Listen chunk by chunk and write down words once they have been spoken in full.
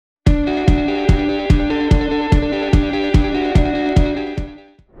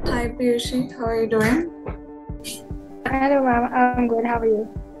Piyushi. How are you doing? Hello, ma'am. I'm good. How are you?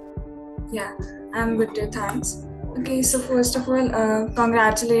 Yeah, I'm good too, thanks. Okay, so first of all,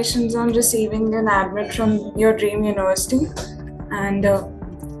 congratulations on receiving an admit from your dream university. And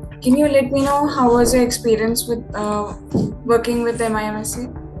can you let me know how was your experience with working with MiM-Essay?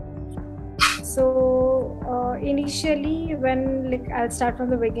 So, initially, I'll start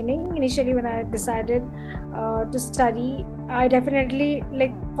from the beginning. Initially, when I decided to study, I definitely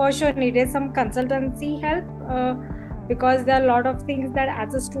for sure needed some consultancy help because there are a lot of things that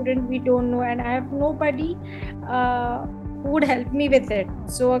as a student we don't know, and I have nobody who would help me with it.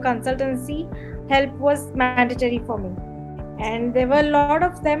 So, a consultancy help was mandatory for me, and there were a lot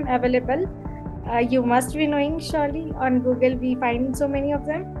of them available. You must be knowing, surely on Google we find so many of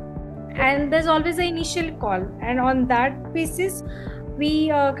them, and there's always an initial call, and on that basis we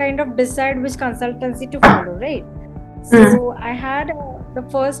kind of decide which consultancy to follow, right? So I had the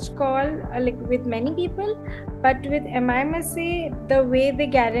first call with many people, but with MiM-Essay, the way they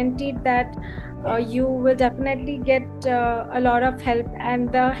guaranteed that you will definitely get a lot of help,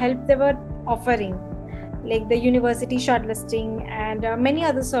 and the help they were offering, like the university shortlisting and many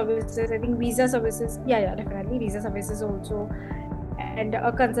other services. I think visa services, yeah, definitely visa services also, and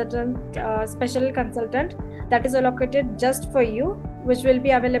a consultant, special consultant that is allocated just for you, which will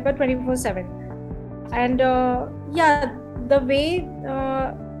be available 24/7. And the way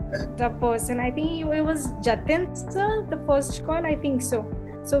the person, I think it was Jatin sir, the first call, I think so.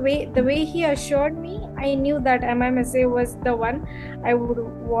 So the way he assured me, I knew that MiM-Essay was the one I would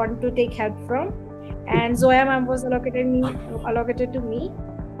want to take help from, and Zoya ma'am was allocated to me.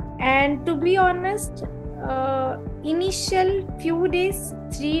 And to be honest, initial few days,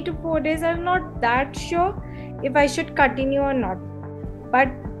 3 to 4 days, I'm not that sure if I should continue or not. But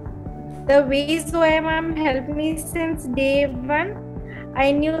the way Zoya ma'am helped me since day one,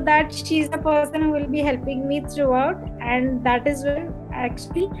 I knew that she's the person who will be helping me throughout, and that is when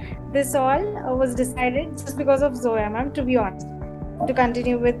actually this all was decided, just because of Zoya ma'am, to be honest, to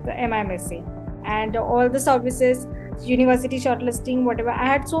continue with MiM-Essay and all the services, university shortlisting, whatever. I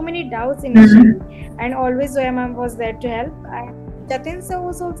had so many doubts initially, and always Zoya ma'am was there to help. Jatin sir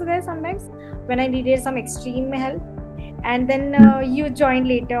was also there sometimes when I needed some extreme help, and then you joined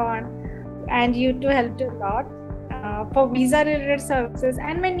later on, and you too helped a lot for visa related services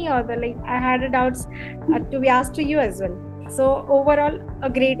and many other. I had doubts to be asked to you as well. So overall, a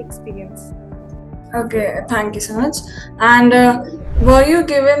great experience. Okay, thank you so much. And were you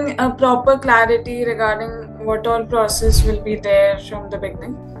given a proper clarity regarding what all process will be there from the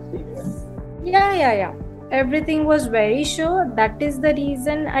beginning? Yeah. Everything was very sure. That is the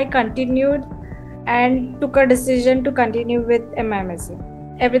reason I continued and took a decision to continue with MiM-Essay.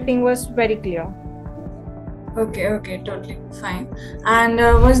 Everything was very clear. Okay, totally fine. And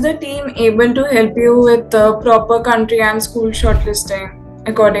was the team able to help you with proper country and school shortlisting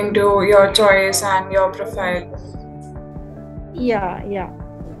according to your choice and your profile? Yeah.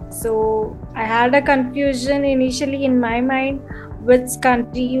 So I had a confusion initially in my mind, which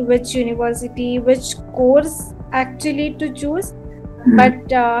country, which university, which course actually to choose.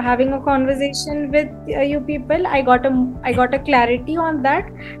 But having a conversation with you people, I got a clarity on that,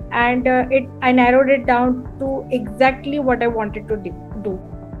 and I narrowed it down to exactly what I wanted to do.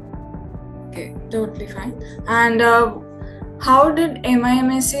 Okay, totally fine. And how did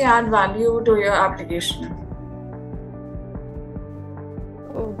MiM-Essay add value to your application?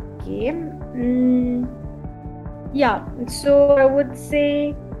 Okay. Yeah. So I would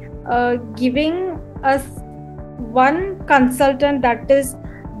say giving us one consultant that is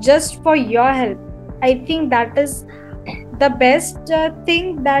just for your help, I think that is the best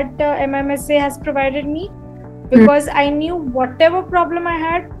thing that MiM-Essay has provided me, because I knew whatever problem I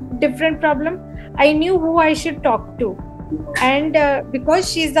had, different problem, I knew who I should talk to, and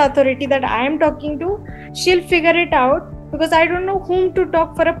because she's the authority that I am talking to, she'll figure it out, because I don't know whom to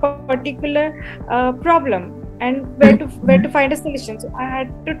talk for a particular problem and where to find a solution. So I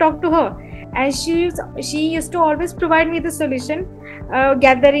had to talk to her, and she used to always provide me the solution,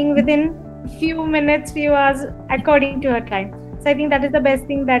 gathering within few minutes, few hours, according to her time. So I think that is the best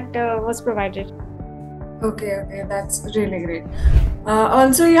thing that was provided. Okay, that's really great.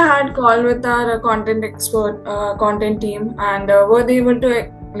 Also, you had call with our content expert, content team, and were they able to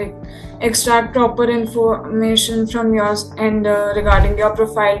extract proper information from yours and regarding your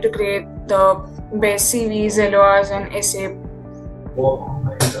profile to create the best CVs, LORs, and essay?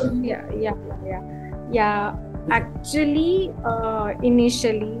 Yeah. Actually,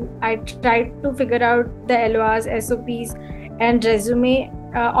 initially, I tried to figure out the LORs, SOPs, and resume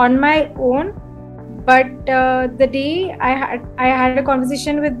on my own, But the day I had a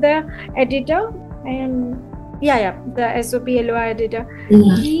conversation with the editor, and the SOP LOI editor,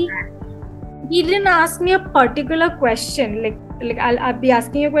 he didn't ask me a particular question, like I'll be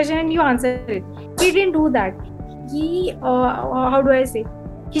asking you a question and you answer it. He didn't do that. He how do I say,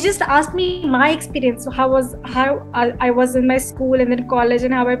 he just asked me my experience, so how I was in my school and then college,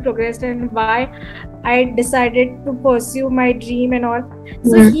 and how I progressed and why I decided to pursue my dream and all.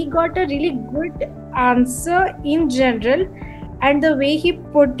 So he got a really good answer in general, and the way he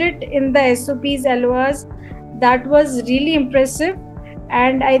put it in the SOPs, LORs, that was really impressive.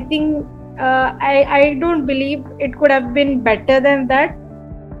 And I think I don't believe it could have been better than that.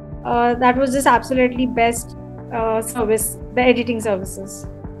 That was just absolutely best service, the editing services.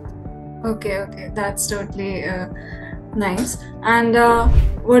 Okay, that's totally nice. And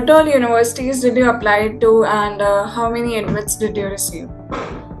what all universities did you apply to, and how many admits did you receive?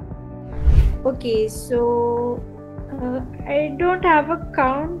 Okay, so I don't have a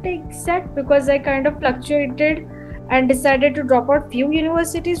count exact because I kind of fluctuated and decided to drop out few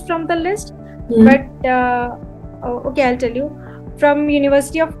universities from the list. But okay, I'll tell you. From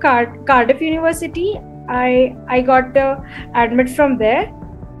University of Cardiff University, I got the admit from there.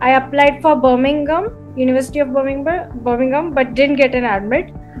 I applied for University of Birmingham, but didn't get an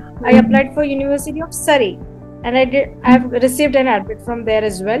admit. I applied for University of Surrey, and I've received an admit from there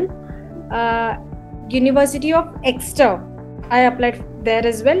as well. University of Exeter, I applied there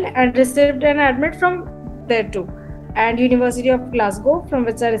as well and received an admit from there too. And University of Glasgow, from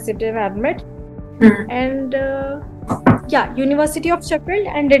which I received an admit. And University of Sheffield,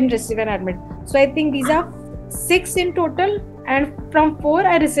 and didn't receive an admit. So I think these are 6 in total, and from 4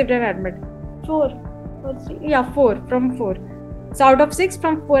 I received an admit. 4 from 4. So out of 6,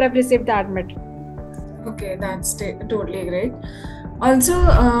 from 4 I've received the admit. Okay, that's totally great. Also,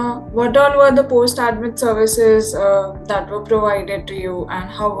 what all were the post-admit services that were provided to you, and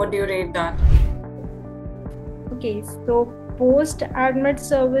how would you rate that? Okay, so post-admit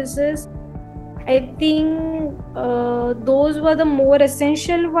services, I think those were the more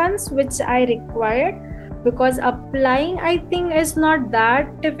essential ones which I required, because applying, I think, is not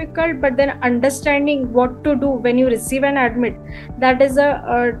that difficult, but then understanding what to do when you receive an admit, that is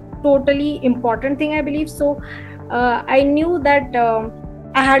a totally important thing, I believe. So I knew that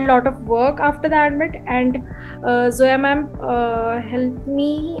I had a lot of work after the admit, and Zoya ma'am helped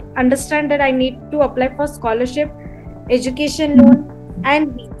me understand that I need to apply for scholarship, education loan,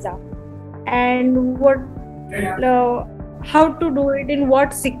 and visa, and how to do it in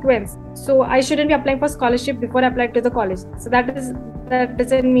what sequence. So I shouldn't be applying for scholarship before I apply to the college. So that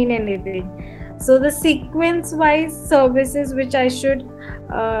doesn't mean anything. So the sequence wise services which I should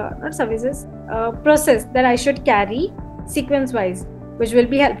not services process that I should carry sequence wise, which will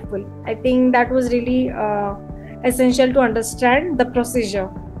be helpful. I think that was really essential to understand the procedure.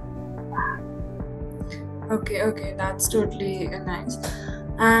 Okay, that's totally nice.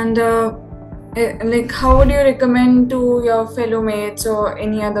 And like, how would you recommend to your fellow mates or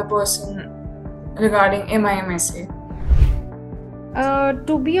any other person regarding MiM-Essay?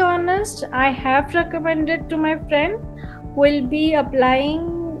 To be honest, I have recommended to my friend who will be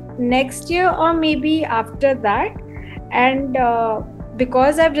applying next year or maybe after that, and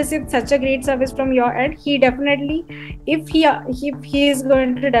because I've received such a great service from your end, he definitely, if he is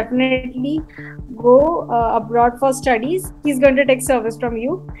going to definitely go abroad for studies, he's going to take service from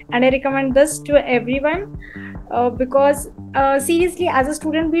you. And I recommend this to everyone, because seriously, as a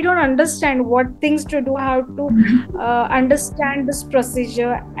student, we don't understand what things to do, how to understand this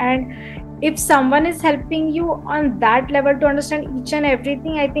procedure, and if someone is helping you on that level to understand each and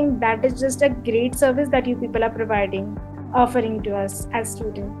everything, I think that is just a great service that you people are offering to us as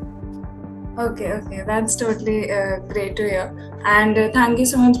students. Okay, that's totally great to hear. And thank you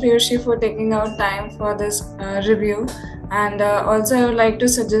so much, Piyushi, for taking out time for this review. And also, I would like to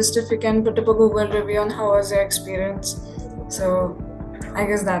suggest if you can put up a Google review on how was your experience. So I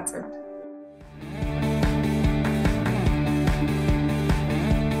guess that's it.